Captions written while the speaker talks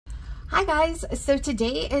Hi guys, so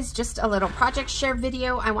today is just a little project share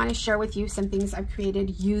video. I want to share with you some things I've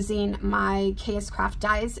created using my KSCRAFT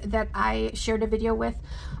dies that I shared a video with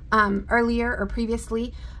earlier or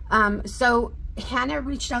previously. So Hannah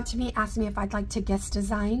reached out to me, asked me if I'd like to guest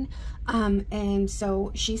design, and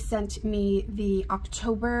so she sent me the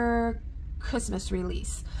October Christmas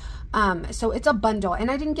release. So it's a bundle,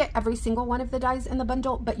 and I didn't get every single one of the dies in the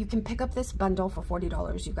bundle, but you can pick up this bundle for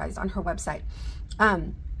 $40, you guys, on her website.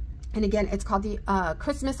 And again, it's called the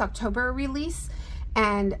Christmas October release.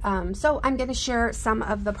 And so I'm going to share some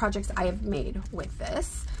of the projects I have made with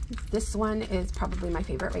this. This one is probably my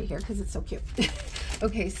favorite right here because it's so cute.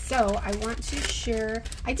 Okay, so I want to share,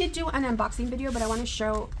 I did do an unboxing video, but I want to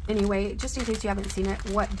show anyway, just in case you haven't seen it,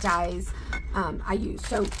 what dies I use.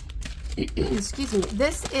 So, excuse me,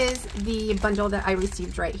 this is the bundle that I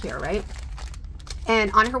received right here, right?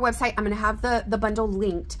 And on her website, I'm going to have the bundle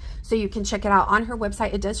linked so you can check it out. On her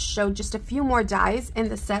website, it does show just a few more dies in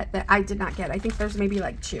the set that I did not get. I think there's maybe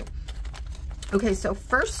like 2. Okay, so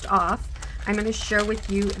first off, I'm going to share with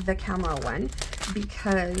you the camera one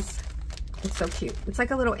because it's so cute. It's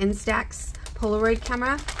like a little Instax Polaroid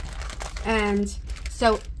camera. And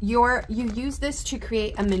so you use this to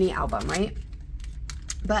create a mini album, right?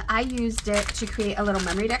 But I used it to create a little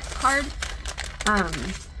memory deck card.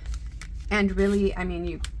 And really, I mean,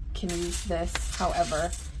 you can use this however.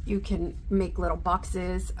 You can make little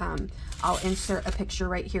boxes. I'll insert a picture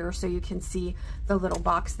right here so you can see the little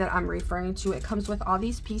box that I'm referring to. It comes with all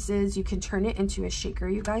these pieces. You can turn it into a shaker,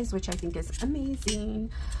 you guys, which I think is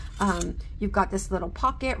amazing. You've got this little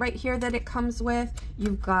pocket right here that it comes with.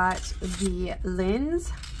 You've got the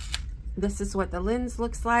lens. This is what the lens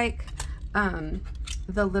looks like.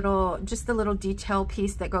 Just the little detail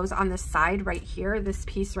piece that goes on the side right here, this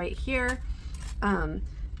piece right here,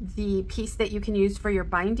 the piece that you can use for your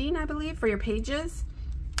binding, I believe, for your pages,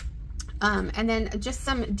 and then just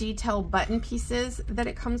some detail button pieces that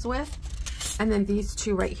it comes with, and then these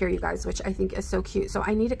two right here, you guys, which I think is so cute. So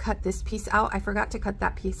I need to cut this piece out. I forgot to cut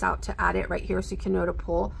that piece out to add it right here so you can know to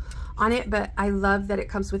pull on it, but I love that it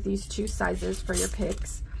comes with these 2 sizes for your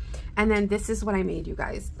picks. And then this is what I made, you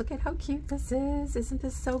guys. Look at how cute this is. Isn't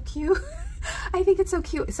this so cute? I think it's so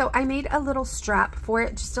cute. So I made a little strap for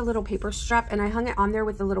it, just a little paper strap, and I hung it on there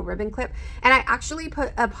with a little ribbon clip. And I actually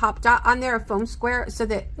put a pop dot on there, a foam square, so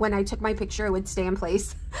that when I took my picture, it would stay in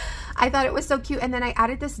place. I thought it was so cute. And then I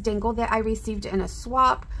added this dangle that I received in a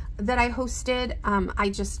swap that I hosted. I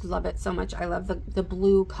just love it so much. I love the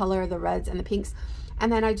blue color, the reds, and the pinks.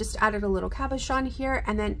 And then I just added a little cabochon here.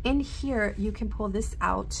 And then in here, you can pull this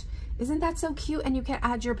out. Isn't that so cute? And you can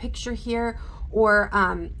add your picture here, or,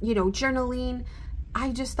 you know, journaling.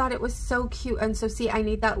 I just thought it was so cute. And so see, I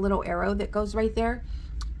need that little arrow that goes right there.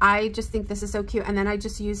 I just think this is so cute. And then I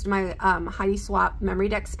just used my Heidi Swap Memory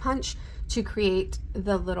Decks punch to create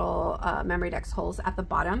the little Memory Decks holes at the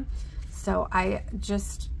bottom. So I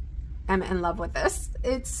just am in love with this.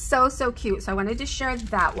 It's so, so cute. So I wanted to share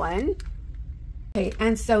that one. Okay,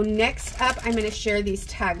 and so next up, I'm going to share these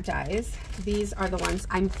tag dies. These are the ones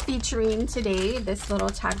I'm featuring today, this little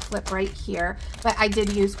tag flip right here, but I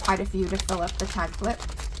did use quite a few to fill up the tag flip.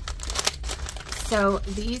 So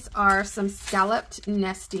these are some scalloped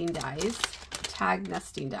nesting dies, tag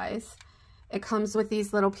nesting dies. It comes with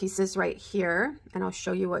these little pieces right here, and I'll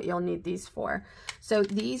show you what you'll need these for. So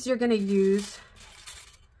these you're going to use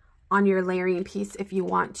on your layering piece if you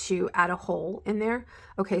want to add a hole in there.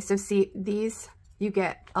 Okay, so see, these, you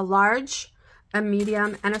get a large, a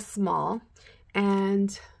medium, and a small.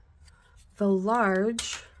 And the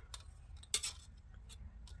large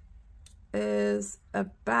is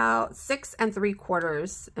about 6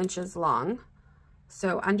 3/4 inches long.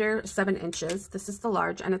 So under 7 inches. This is the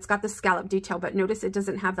large, and it's got the scallop detail, but notice it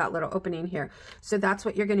doesn't have that little opening here. So that's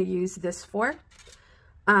what you're going to use this for.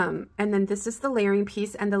 And then this is the layering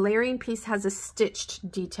piece, and the layering piece has a stitched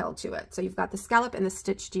detail to it. So you've got the scallop and the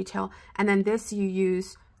stitched detail, and then this you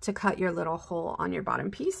use to cut your little hole on your bottom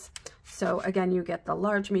piece. So again, you get the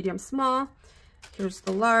large, medium, small. Here's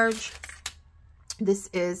the large. This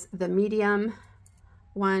is the medium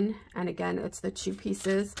one, and again, it's the 2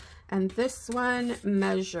 pieces. And this one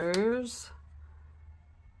measures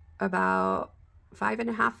about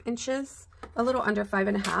 5.5 inches, a little under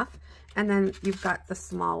 5.5. And then you've got the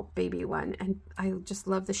small baby one. And I just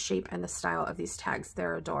love the shape and the style of these tags.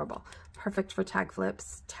 They're adorable. Perfect for tag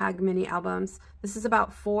flips, tag mini albums. This is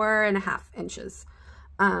about 4.5 inches.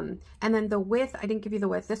 And then the width, I didn't give you the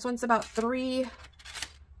width. This one's about 3.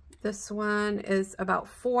 This one is about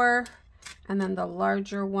 4. And then the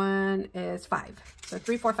larger one is 5. So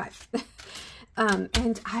 3, 4, 5.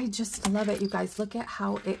 And I just love it, you guys. Look at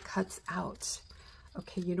how it cuts out.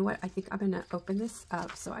 Okay, you know what? I think I'm gonna open this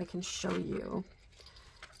up so I can show you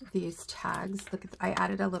these tags. Look, I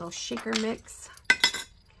added a little shaker mix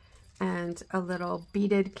and a little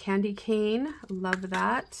beaded candy cane. Love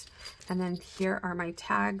that. And then here are my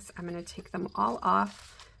tags. I'm gonna take them all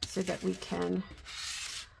off so that we can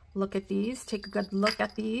look at these, take a good look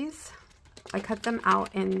at these. I cut them out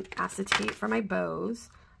in acetate for my bows.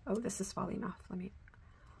 Oh, this is falling off. Let me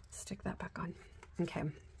stick that back on. Okay.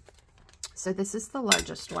 So this is the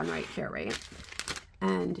largest one right here, right?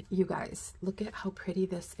 And you guys, look at how pretty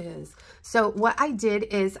this is. So what I did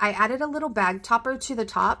is I added a little bag topper to the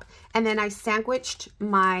top, and then I sandwiched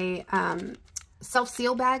my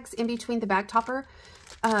self-seal bags in between the bag topper,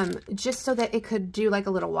 just so that it could do like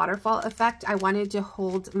a little waterfall effect. I wanted to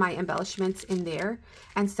hold my embellishments in there.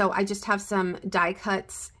 And so I just have some die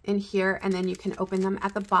cuts in here, and then you can open them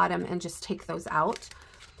at the bottom and just take those out.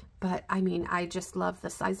 But I mean, I just love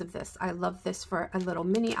the size of this. I love this for a little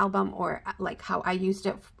mini album, or like how I used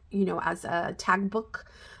it, you know, as a tag book,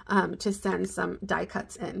 to send some die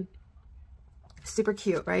cuts in. Super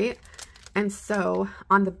cute, right? And so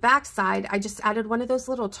on the back side, I just added one of those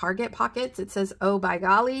little Target pockets. It says, oh, by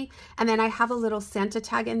golly. And then I have a little Santa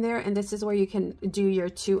tag in there. And this is where you can do your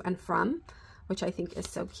to and from, which I think is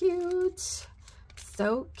so cute.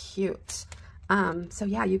 So cute. So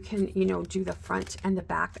yeah, you can, you know, do the front and the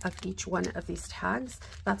back of each one of these tags.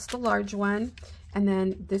 That's the large one. And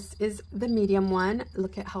then this is the medium one.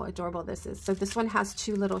 Look at how adorable this is. So this one has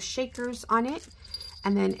two little shakers on it.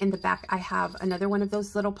 And then in the back, I have another one of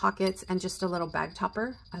those little pockets and just a little bag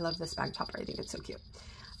topper. I love this bag topper. I think it's so cute.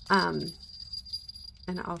 And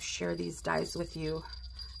I'll share these dies with you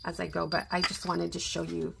as I go, but I just wanted to show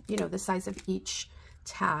you, you know, the size of each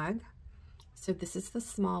tag. So this is the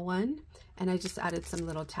small one, and I just added some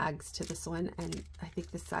little tags to this one, and I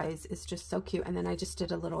think the size is just so cute. And then I just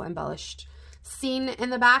did a little embellished scene in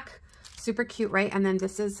the back. Super cute, right? And then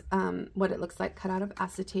this is what it looks like cut out of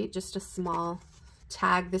acetate, just a small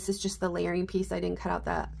tag. This is just the layering piece. I didn't cut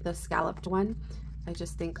out the scalloped one. I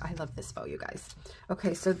just think I love this bow, you guys.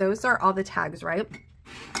 Okay, so those are all the tags, right?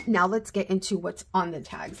 Now let's get into what's on the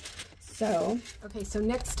tags. So, okay, so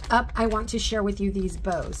next up, I want to share with you these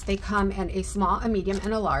bows. They come in a small, a medium,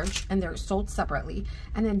 and a large, and they're sold separately.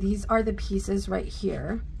 And then these are the pieces right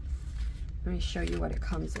here. Let me show you what it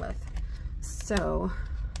comes with. So,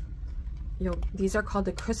 these are called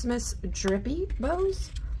the Christmas Drippy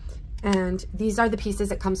bows. And these are the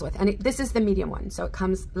pieces it comes with. And this is the medium one. So it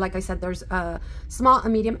comes, like I said, there's a small, a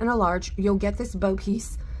medium, and a large. You'll get this bow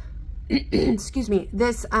piece. Excuse me.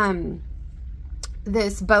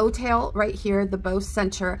 This bow tail right here, the bow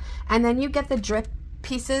center, and then you get the drip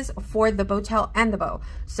pieces for the bow tail and the bow.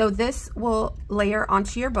 So this will layer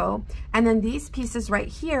onto your bow, and then these pieces right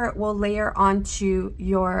here will layer onto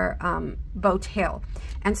your bow tail.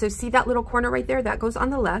 And so see that little corner right there? That goes on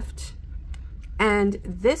the left. And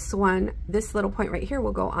this one, this little point right here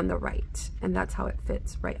will go on the right. And that's how it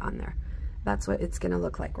fits right on there. That's what it's gonna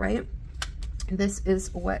look like, right? This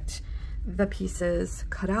is what the pieces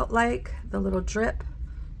cut out like, the little drip,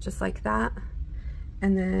 just like that.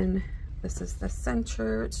 And then this is the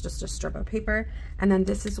center, it's just a strip of paper. And then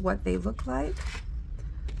this is what they look like.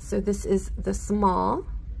 So this is the small,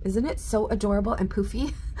 isn't it so adorable and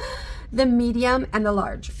poofy? The medium and the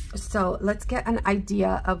large. So let's get an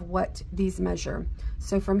idea of what these measure.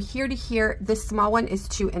 So from here to here, this small one is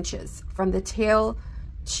 2 inches. From the tail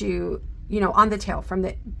to, you know, on the tail, from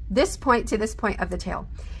this point to this point of the tail.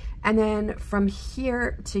 And then from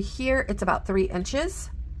here to here, it's about 3 inches.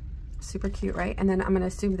 Super cute, right? And then I'm gonna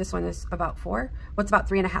assume this one is about 4. What's about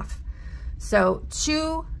 3.5? So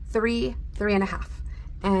 2, 3, 3.5.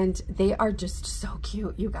 And they are just so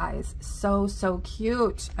cute, you guys. So, so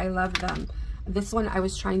cute. I love them. This one I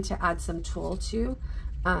was trying to add some tulle to.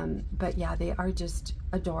 But yeah, they are just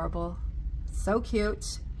adorable. So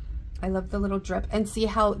cute. I love the little drip. And see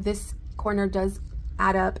how this corner does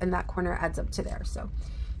add up and that corner adds up to there. So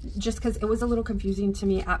just because it was a little confusing to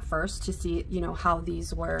me at first to see, you know, how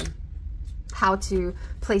these were, how to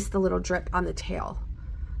place the little drip on the tail.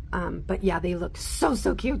 But yeah, they look so,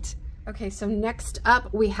 so cute. Okay, so next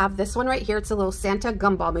up we have this one right here. It's a little Santa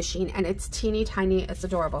gumball machine, and it's teeny tiny. It's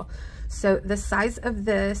adorable. So the size of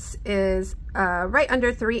this is right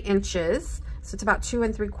under 3 inches. So it's about 2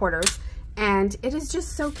 3/4. And it is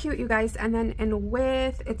just so cute, you guys. And then in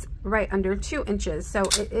width, it's right under 2 inches. So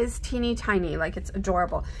it is teeny tiny, like it's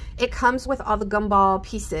adorable. It comes with all the gumball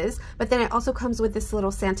pieces, but then it also comes with this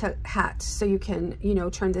little Santa hat. So you can, you know,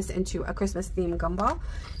 turn this into a Christmas themed gumball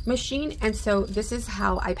machine. And so this is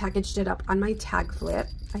how I packaged it up on my tag flip.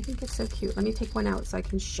 I think it's so cute. Let me take one out so I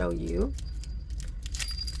can show you.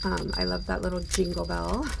 I love that little jingle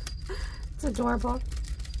bell. It's adorable.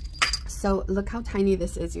 So look how tiny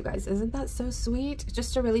this is, you guys. Isn't that so sweet?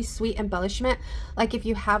 Just a really sweet embellishment. Like if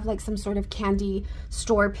you have like some sort of candy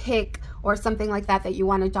store pic or something like that that you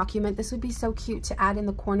want to document, this would be so cute to add in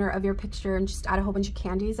the corner of your picture and just add a whole bunch of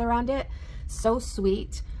candies around it. So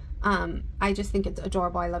sweet. I just think it's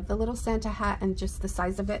adorable. I love the little Santa hat, and just the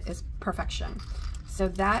size of it is perfection. So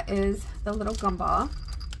that is the little gumball.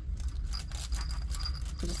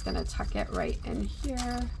 I'm just gonna tuck it right in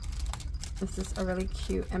here. This is a really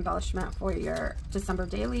cute embellishment for your December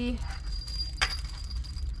daily.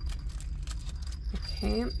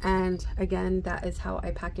 Okay, and again, that is how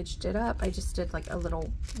I packaged it up. I just did like a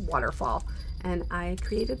little waterfall, and I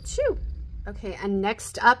created 2. Okay, and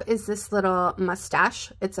next up is this little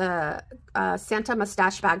mustache. It's a Santa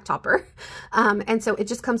mustache bag topper. And so it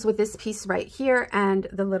just comes with this piece right here and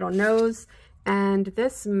the little nose. And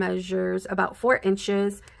this measures about 4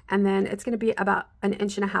 inches. And then it's going to be about 1.5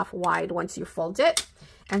 inches wide once you fold it.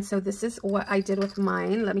 And so this is what I did with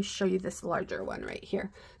mine. Let me show you this larger one right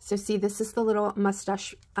here. So see, this is the little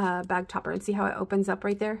mustache bag topper. And see how it opens up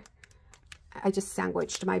right there? I just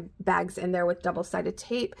sandwiched my bags in there with double-sided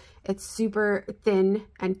tape. It's super thin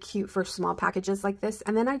and cute for small packages like this.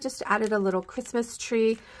 And then I just added a little Christmas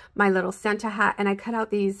tree, my little Santa hat, and I cut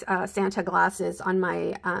out these Santa glasses on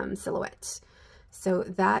my silhouette. So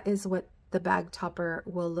that is what the bag topper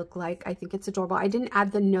will look like. I think it's adorable. I didn't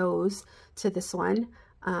add the nose to this one,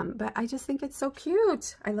 but I just think it's so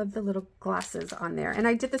cute. I love the little glasses on there. And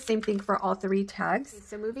I did the same thing for all 3 tags.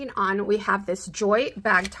 So moving on, we have this Joy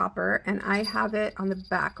bag topper, and I have it on the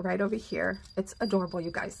back right over here. It's adorable,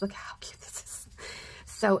 you guys. Look how cute this is.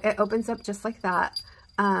 So it opens up just like that.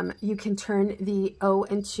 You can turn the O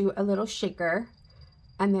into a little shaker,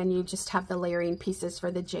 and then you just have the layering pieces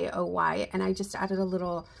for the JOY. And I just added a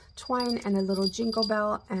little twine and a little jingle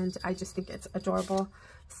bell, and I just think it's adorable.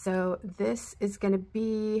 So this is going to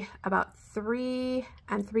be about 3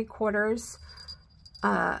 3/4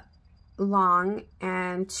 long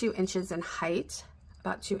and 2 inches in height,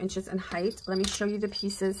 about 2 inches in height. Let me show you the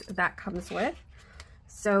pieces that comes with.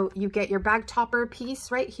 So you get your bag topper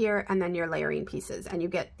piece right here, and then your layering pieces, and you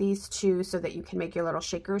get these 2 so that you can make your little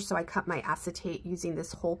shakers. So I cut my acetate using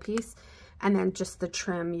this whole piece, and then just the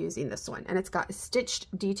trim using this one, and it's got a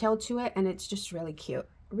stitched detail to it, and it's just really cute.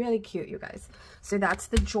 Really cute, you guys. So that's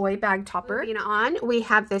the Joy bag topper. Moving on, we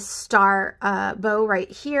have this star bow right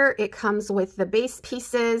here. It comes with the base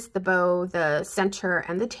pieces, the bow, the center,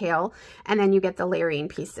 and the tail, and then you get the layering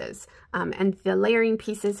pieces. And the layering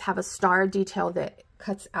pieces have a star detail that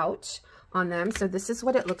cuts out on them. So this is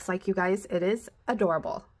what it looks like, you guys. It is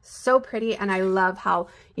adorable. So pretty, and I love how,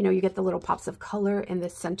 you know, you get the little pops of color in the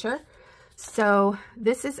center. So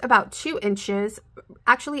this is about 2 inches.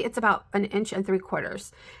 Actually, it's about 1 3/4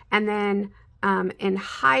 inches. And then in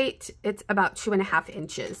height, it's about 2.5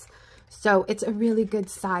 inches. So it's a really good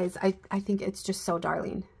size. I think it's just so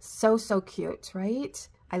darling. So, so cute, right?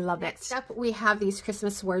 I love it. Next up, we have these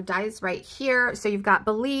Christmas word dies right here. So you've got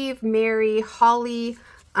Believe, Merry, Holly,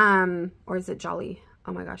 or is it Jolly?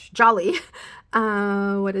 Oh my gosh, Jolly.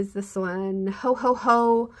 What is this one? Ho, ho,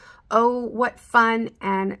 ho. Oh, what fun,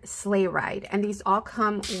 and Sleigh Ride. And these all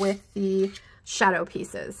come with the shadow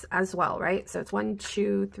pieces as well, right? So it's 1,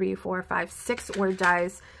 2, 3, 4, 5, 6 word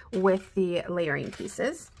dies with the layering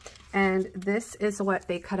pieces. And this is what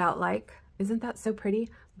they cut out like. Isn't that so pretty?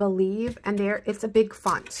 Believe, and there it's a big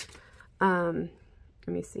font. Let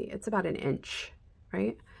me see. It's about 1 inch,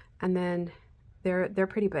 right? And then they're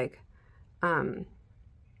pretty big.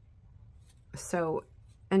 So,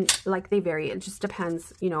 and like they vary. It just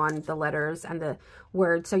depends, you know, on the letters and the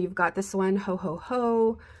word. So you've got this one, ho, ho,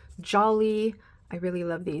 ho, Jolly. I really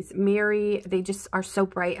love these. Merry, they just are so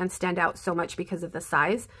bright and stand out so much because of the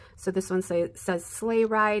size. So this one says Sleigh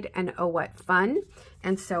Ride, and oh, what fun.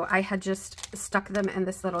 And so I had just stuck them in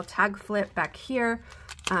this little tag flip back here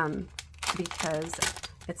because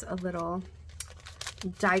it's a little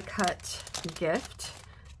die cut gift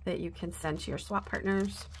that you can send to your swap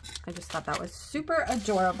partners. I just thought that was super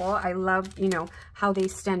adorable. I love, you know, how they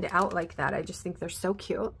stand out like that. I just think they're so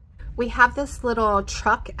cute. We have this little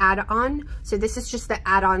truck add-on. So this is just the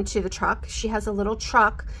add-on to the truck. She has a little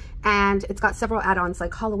truck, and it's got several add-ons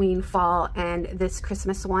like Halloween, fall, and this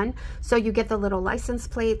Christmas one. So you get the little license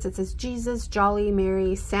plates. It says Jesus, Jolly,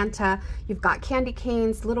 Merry, Santa. You've got candy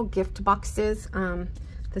canes, little gift boxes.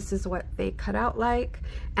 This is what they cut out like.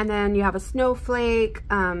 And then you have a snowflake.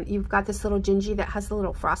 You've got this little Gingy that has the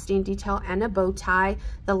little frosting detail and a bow tie,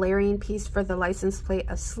 the layering piece for the license plate,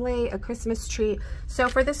 a sleigh, a Christmas tree. So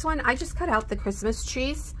for this one, I just cut out the Christmas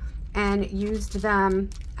trees and used them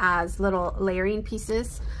as little layering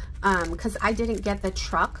pieces because I didn't get the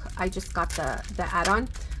truck. I just got the add-on.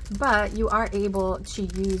 But you are able to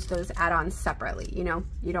use those add-ons separately. You know,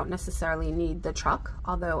 you don't necessarily need the truck,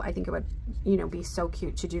 although I think it would, you know, be so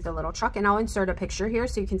cute to do the little truck. And I'll insert a picture here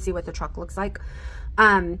so you can see what the truck looks like.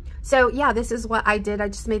 So yeah, this is what I did. I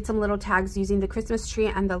just made some little tags using the Christmas tree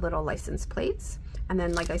and the little license plates. And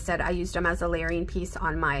then, like I said, I used them as a layering piece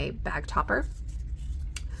on my bag topper.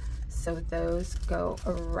 So those go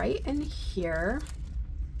right in here.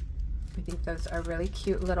 I think those are really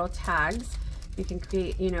cute little tags. You can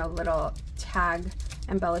create, you know, little tag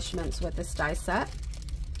embellishments with this die set.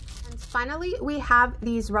 And finally, we have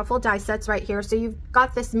these ruffle die sets right here. So you've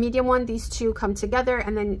got this medium one, these two come together,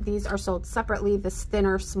 and then these are sold separately, this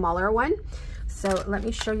thinner, smaller one. So let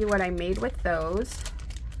me show you what I made with those.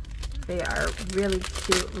 They are really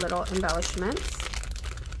cute little embellishments.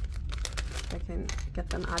 If I can get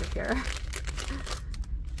them out of here.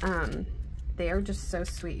 They are just so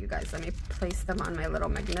sweet, you guys. Let me place them on my little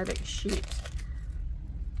magnetic sheet.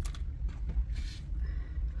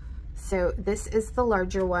 So this is the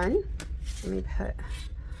larger one. Let me put,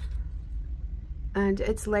 and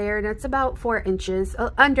it's layered. It's about 4 inches,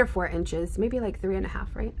 under 4 inches, maybe like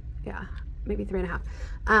 3.5, right? Yeah, maybe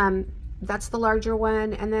 3.5. That's the larger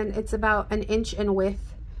one, and then it's about 1 inch in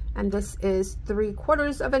width, and this is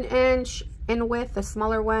 3/4 of an inch in width, the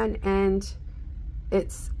smaller one, and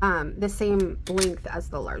it's the same length as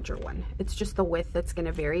the larger one. It's just the width that's going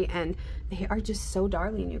to vary, and they are just so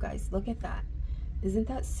darling, you guys. Look at that. Isn't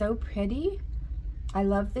that so pretty? I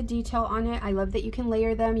love the detail on it. I love that you can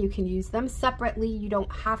layer them. You can use them separately. You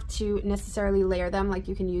don't have to necessarily layer them. Like,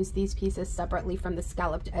 you can use these pieces separately from the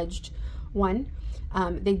scalloped edged one.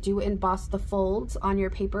 They do emboss the folds on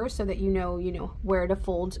your paper so that you know where to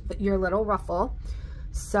fold your little ruffle.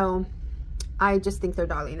 So I just think they're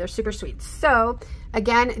darling. They're super sweet. So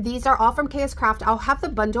again, these are all from KSCRAFT. I'll have the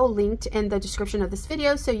bundle linked in the description of this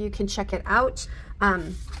video so you can check it out.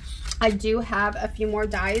 I do have a few more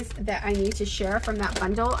dies that I need to share from that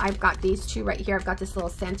bundle. I've got these two right here. I've got this little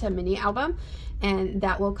Santa mini album, and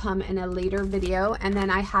that will come in a later video. And then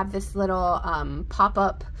I have this little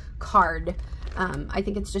pop-up card. I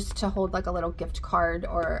think it's just to hold like a little gift card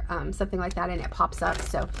or something like that, and it pops up.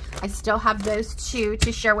 So I still have those two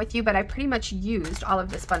to share with you, but I pretty much used all of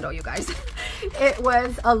this bundle, you guys. It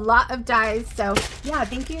was a lot of dies. So yeah,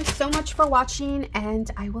 thank you so much for watching, and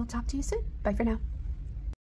I will talk to you soon. Bye for now.